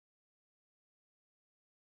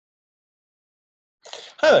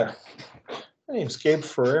Hi there. My name's Gabe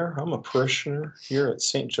Ferrer. I'm a parishioner here at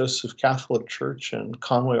St. Joseph Catholic Church in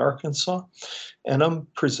Conway, Arkansas, and I'm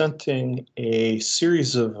presenting a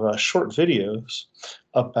series of short videos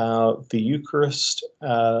about the Eucharist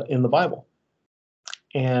in the Bible.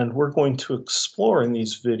 And we're going to explore in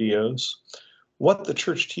these videos what the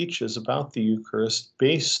Church teaches about the Eucharist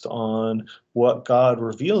based on what God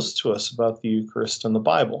reveals to us about the Eucharist in the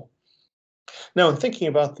Bible. Now, in thinking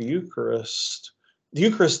about the Eucharist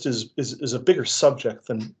is a bigger subject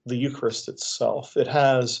than the Eucharist itself. It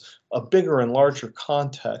has a bigger and larger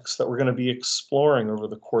context that we're going to be exploring over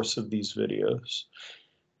the course of these videos.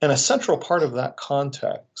 And a central part of that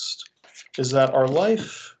context is that our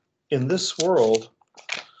life in this world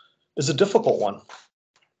is a difficult one.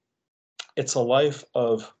 It's a life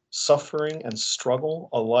of suffering and struggle,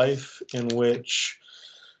 a life in which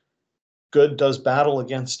good does battle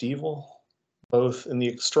against evil, both in the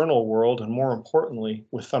external world and, more importantly,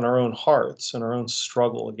 within our own hearts and our own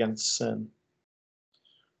struggle against sin.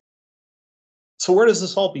 So where does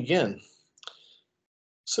this all begin?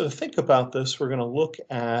 So to think about this, we're going to look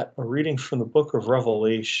at a reading from the book of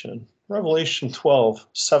Revelation, Revelation 12,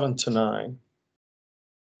 7-9.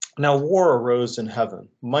 Now war arose in heaven,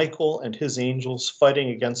 Michael and his angels fighting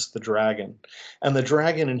against the dragon, and the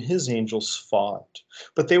dragon and his angels fought.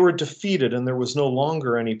 But they were defeated, and there was no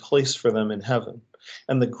longer any place for them in heaven.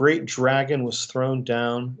 And the great dragon was thrown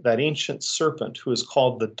down, that ancient serpent who is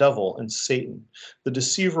called the devil and Satan, the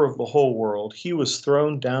deceiver of the whole world. He was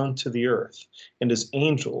thrown down to the earth, and his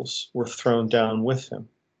angels were thrown down with him.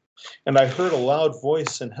 And I heard a loud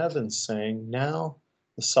voice in heaven saying, Now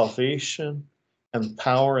the salvation and the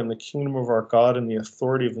power and the kingdom of our God and the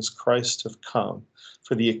authority of his Christ have come.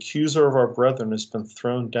 For the accuser of our brethren has been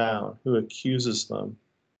thrown down, who accuses them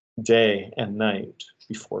day and night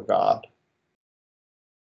before God.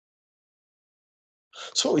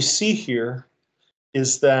 So what we see here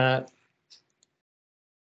is that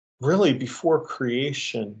really before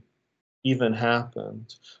creation even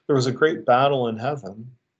happened, there was a great battle in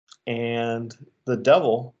heaven, and the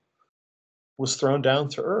devil was thrown down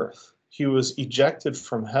to earth. He was ejected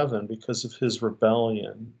from heaven because of his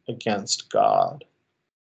rebellion against God.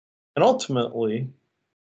 And ultimately,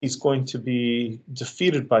 he's going to be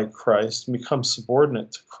defeated by Christ and become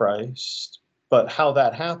subordinate to Christ. But how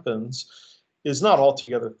that happens is not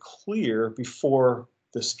altogether clear before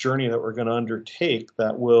this journey that we're going to undertake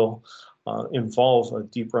that will involve a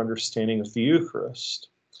deeper understanding of the Eucharist.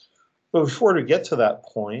 But before we get to that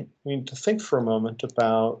point, we need to think for a moment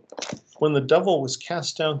about when the devil was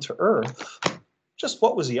cast down to earth, just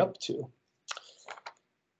what was he up to?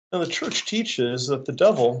 Now, the Church teaches that the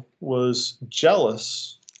devil was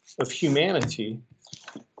jealous of humanity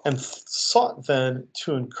and sought then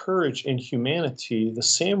to encourage in humanity the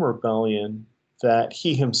same rebellion that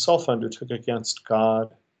he himself undertook against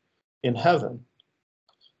God in heaven.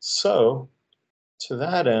 So, to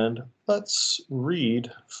that end, let's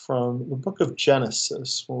read from the book of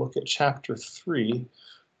Genesis. We'll look at chapter 3,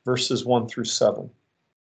 verses 1-7.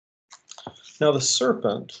 Now the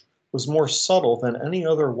serpent was more subtle than any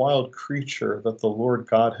other wild creature that the Lord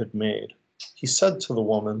God had made. He said to the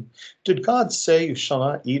woman, Did God say you shall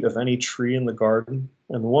not eat of any tree in the garden?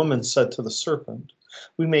 And the woman said to the serpent,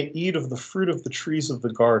 We may eat of the fruit of the trees of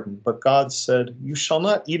the garden, but God said, You shall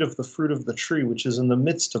not eat of the fruit of the tree which is in the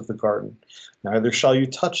midst of the garden, neither shall you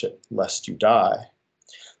touch it, lest you die.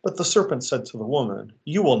 But the serpent said to the woman,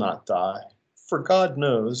 You will not die. For God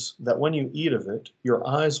knows that when you eat of it, your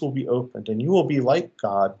eyes will be opened, and you will be like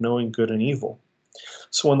God, knowing good and evil.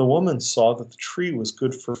 So when the woman saw that the tree was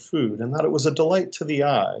good for food, and that it was a delight to the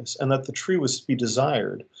eyes, and that the tree was to be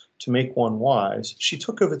desired to make one wise, she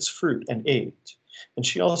took of its fruit and ate. And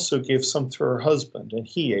she also gave some to her husband, and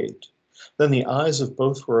he ate. Then the eyes of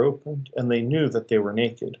both were opened, and they knew that they were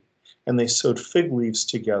naked. And they sewed fig leaves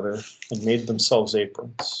together and made themselves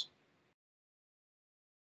aprons.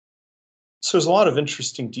 So there's a lot of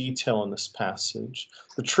interesting detail in this passage.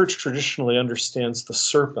 The Church traditionally understands the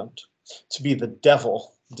serpent to be the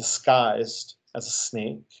devil disguised as a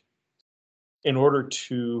snake in order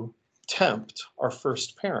to tempt our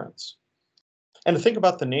first parents. And to think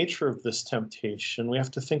about the nature of this temptation, we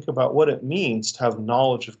have to think about what it means to have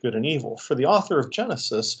knowledge of good and evil. For the author of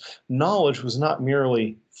Genesis, knowledge was not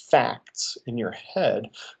merely facts in your head.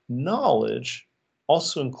 Knowledge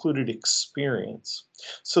also included experience.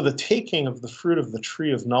 So the taking of the fruit of the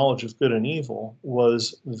tree of knowledge of good and evil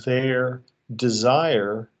was their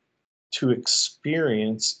desire to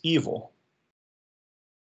experience evil.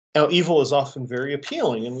 Now, evil is often very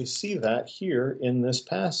appealing, and we see that here in this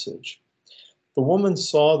passage. The woman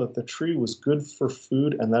saw that the tree was good for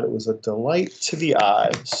food and that it was a delight to the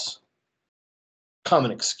eyes.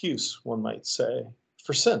 Common excuse, one might say,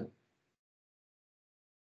 for sin.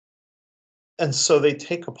 And so they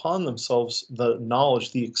take upon themselves the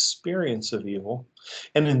knowledge, the experience of evil,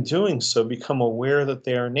 and in doing so become aware that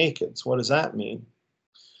they are naked. So what does that mean?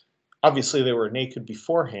 Obviously, they were naked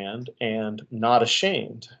beforehand and not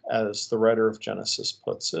ashamed, as the writer of Genesis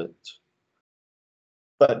puts it.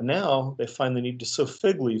 But now they find the need to sew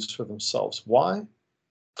fig leaves for themselves. Why?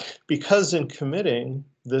 Because in committing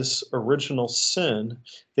this original sin,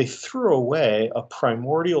 they threw away a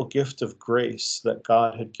primordial gift of grace that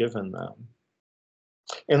God had given them.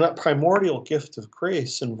 And that primordial gift of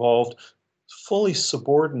grace involved fully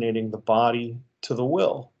subordinating the body to the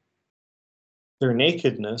will. Their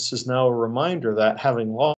nakedness is now a reminder that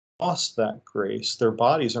having lost that grace, their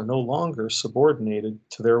bodies are no longer subordinated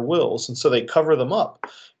to their wills. And so they cover them up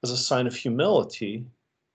as a sign of humility,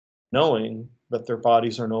 knowing that their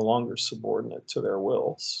bodies are no longer subordinate to their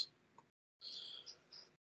wills.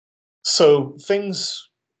 So things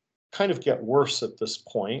kind of get worse at this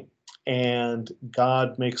point, and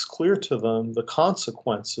God makes clear to them the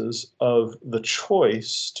consequences of the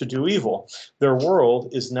choice to do evil. Their world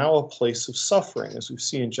is now a place of suffering, as we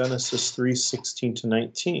see in Genesis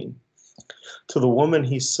 3:16-19. To the woman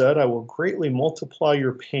he said, I will greatly multiply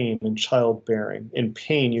your pain in childbearing. In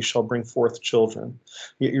pain you shall bring forth children.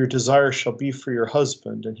 Yet your desire shall be for your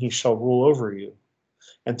husband, and he shall rule over you.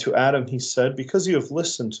 And to Adam he said, because you have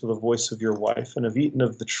listened to the voice of your wife, and have eaten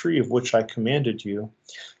of the tree of which I commanded you,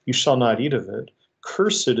 you shall not eat of it.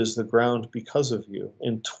 Cursed is the ground because of you.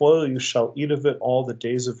 In toil you shall eat of it all the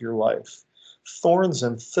days of your life. Thorns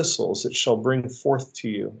and thistles it shall bring forth to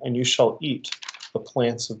you, and you shall eat the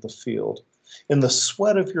plants of the field. In the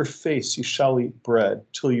sweat of your face you shall eat bread,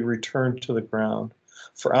 till you return to the ground.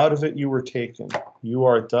 For out of it you were taken. You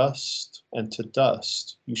are dust, and to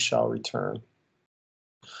dust you shall return.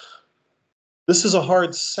 This is a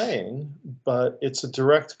hard saying, but it's a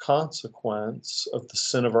direct consequence of the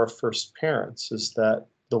sin of our first parents, is that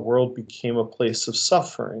the world became a place of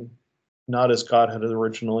suffering, not as God had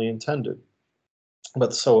originally intended,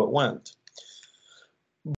 but so it went.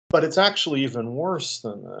 But it's actually even worse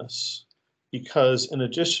than this, because in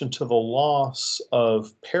addition to the loss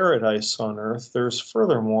of paradise on earth, there's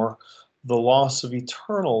furthermore the loss of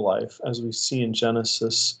eternal life, as we see in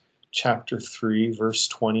Genesis chapter 3, verse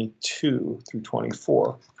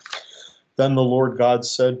 22-24. Then the Lord God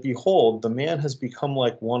said, behold, the man has become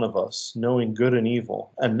like one of us, knowing good and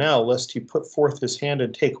evil. And now, lest he put forth his hand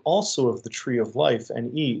and take also of the tree of life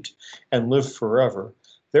and eat and live forever.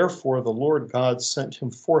 Therefore the Lord God sent him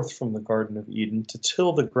forth from the Garden of Eden to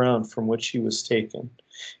till the ground from which he was taken.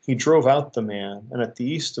 He drove out the man, and at the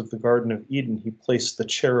east of the Garden of Eden he placed the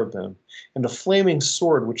cherubim, and a flaming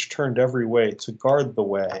sword which turned every way to guard the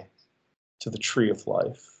way to the tree of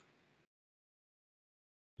life.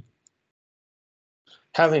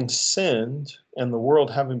 Having sinned, and the world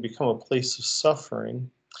having become a place of suffering,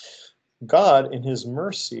 God, in his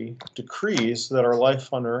mercy, decrees that our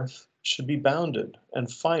life on earth should be bounded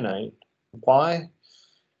and finite. Why?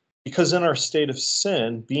 Because in our state of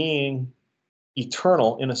sin, being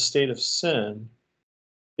eternal in a state of sin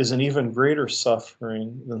is an even greater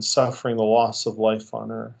suffering than suffering the loss of life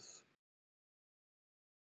on earth.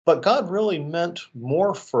 But God really meant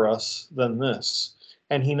more for us than this,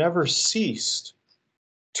 and he never ceased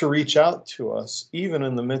to reach out to us, even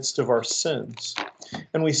in the midst of our sins.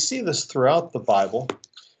 And we see this throughout the Bible.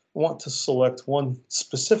 I want to select one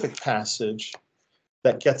specific passage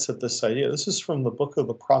that gets at this idea. This is from the book of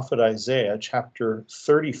the prophet Isaiah, chapter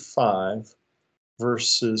 35,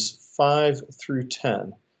 verses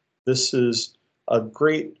 5-10. This is a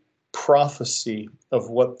great prophecy of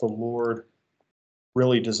what the Lord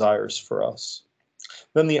really desires for us.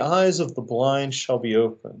 Then the eyes of the blind shall be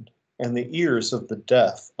opened, and the ears of the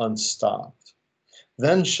deaf unstopped.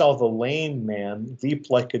 Then shall the lame man leap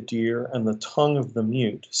like a deer, and the tongue of the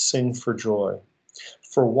mute sing for joy.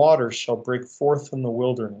 For waters shall break forth in the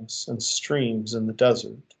wilderness, and streams in the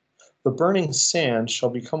desert. The burning sand shall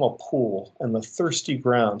become a pool, and the thirsty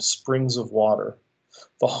ground springs of water.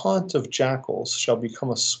 The haunt of jackals shall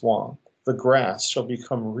become a swamp. The grass shall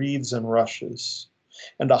become reeds and rushes.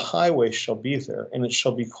 And a highway shall be there, and it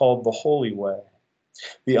shall be called the Holy Way.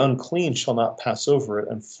 The unclean shall not pass over it,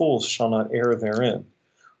 and fools shall not err therein.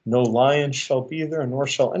 No lion shall be there, nor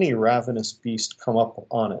shall any ravenous beast come up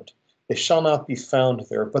on it. They shall not be found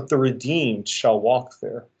there, but the redeemed shall walk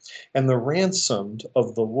there. And the ransomed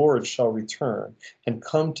of the Lord shall return, and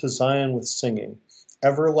come to Zion with singing.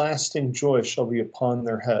 Everlasting joy shall be upon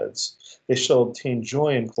their heads. They shall obtain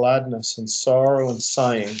joy and gladness, and sorrow and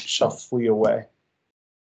sighing shall flee away.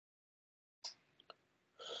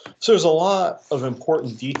 So there's a lot of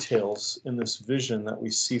important details in this vision that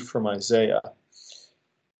we see from Isaiah.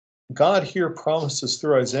 God here promises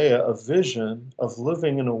through Isaiah a vision of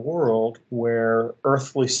living in a world where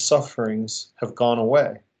earthly sufferings have gone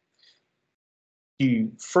away. He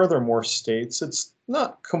furthermore states it's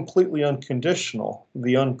not completely unconditional.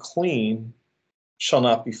 The unclean shall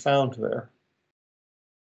not be found there,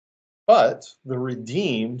 but the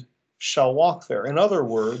redeemed shall walk there. In other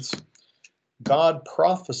words, God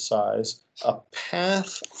prophesies a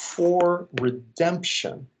path for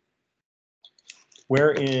redemption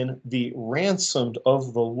wherein the ransomed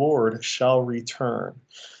of the Lord shall return.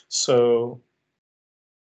 So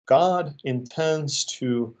God intends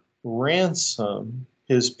to ransom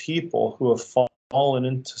his people who have fallen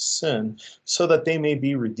into sin so that they may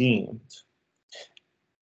be redeemed.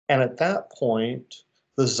 And at that point,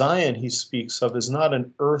 the Zion he speaks of is not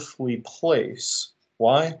an earthly place.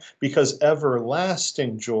 Why? Because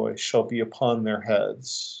everlasting joy shall be upon their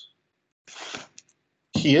heads.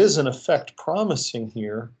 He is, in effect, promising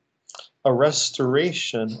here a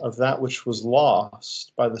restoration of that which was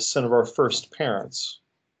lost by the sin of our first parents.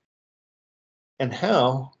 And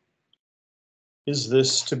how is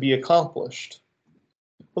this to be accomplished?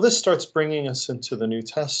 Well, this starts bringing us into the New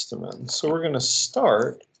Testament. So we're going to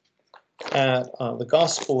start at the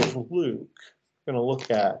Gospel of Luke. We're going to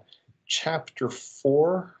look at chapter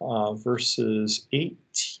 4, verses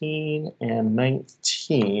 18 and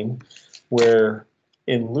 19, where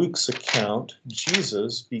in Luke's account,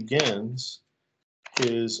 Jesus begins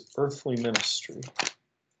his earthly ministry.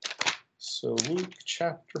 So Luke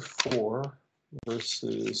chapter 4,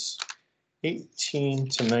 verses 18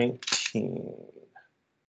 to 19.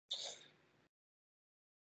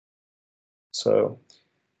 So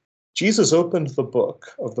Jesus opened the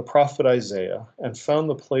book of the prophet Isaiah and found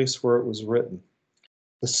the place where it was written,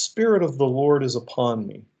 "The Spirit of the Lord is upon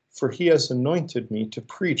me, for he has anointed me to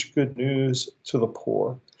preach good news to the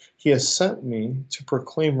poor. He has sent me to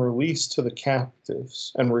proclaim release to the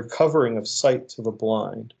captives and recovering of sight to the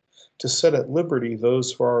blind, to set at liberty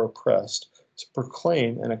those who are oppressed, to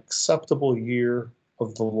proclaim an acceptable year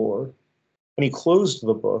of the Lord." And he closed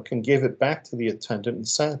the book and gave it back to the attendant and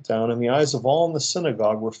sat down, and the eyes of all in the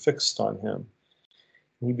synagogue were fixed on him.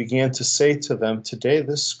 And he began to say to them, "Today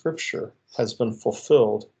this scripture has been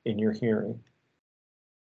fulfilled in your hearing."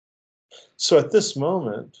 So at this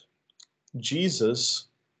moment, Jesus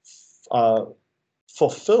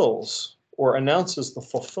fulfills or announces the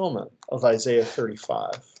fulfillment of Isaiah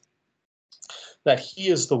 35, that he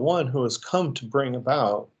is the one who has come to bring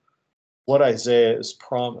about what Isaiah is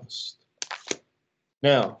promised.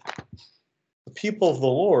 Now, the people of the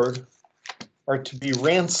Lord are to be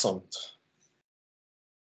ransomed,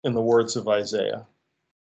 in the words of Isaiah.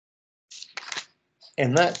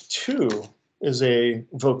 And that too is a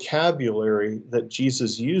vocabulary that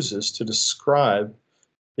Jesus uses to describe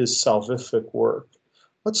his salvific work.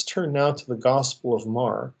 Let's turn now to the Gospel of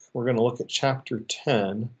Mark. We're going to look at chapter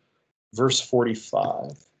 10, verse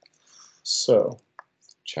 45. So,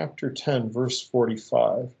 chapter 10, verse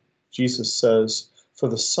 45, Jesus says, "For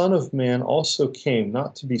the Son of Man also came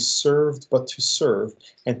not to be served, but to serve,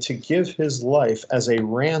 and to give his life as a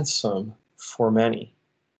ransom for many."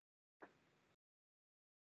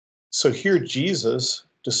 So here Jesus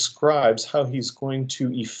describes how he's going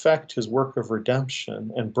to effect his work of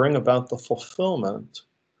redemption and bring about the fulfillment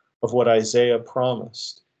of what Isaiah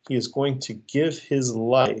promised. He is going to give his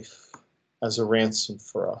life as a ransom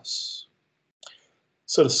for us.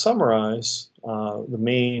 So to summarize the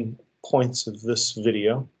main points of this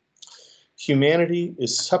video, humanity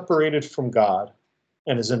is separated from God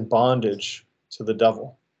and is in bondage to the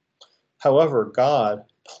devil. However, God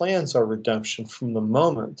plans our redemption from the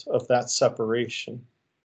moment of that separation.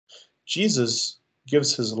 Jesus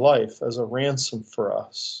gives his life as a ransom for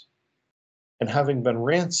us. And having been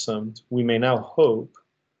ransomed, we may now hope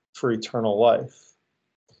for eternal life.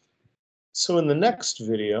 So in the next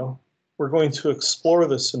video, we're going to explore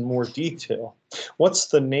this in more detail. What's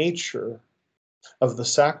the nature of the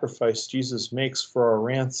sacrifice Jesus makes for our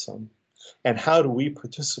ransom? And how do we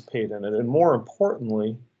participate in it? And more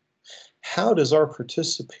importantly, how does our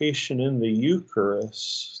participation in the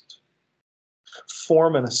Eucharist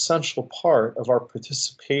form an essential part of our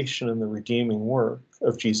participation in the redeeming work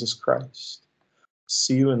of Jesus Christ?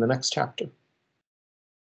 See you in the next chapter.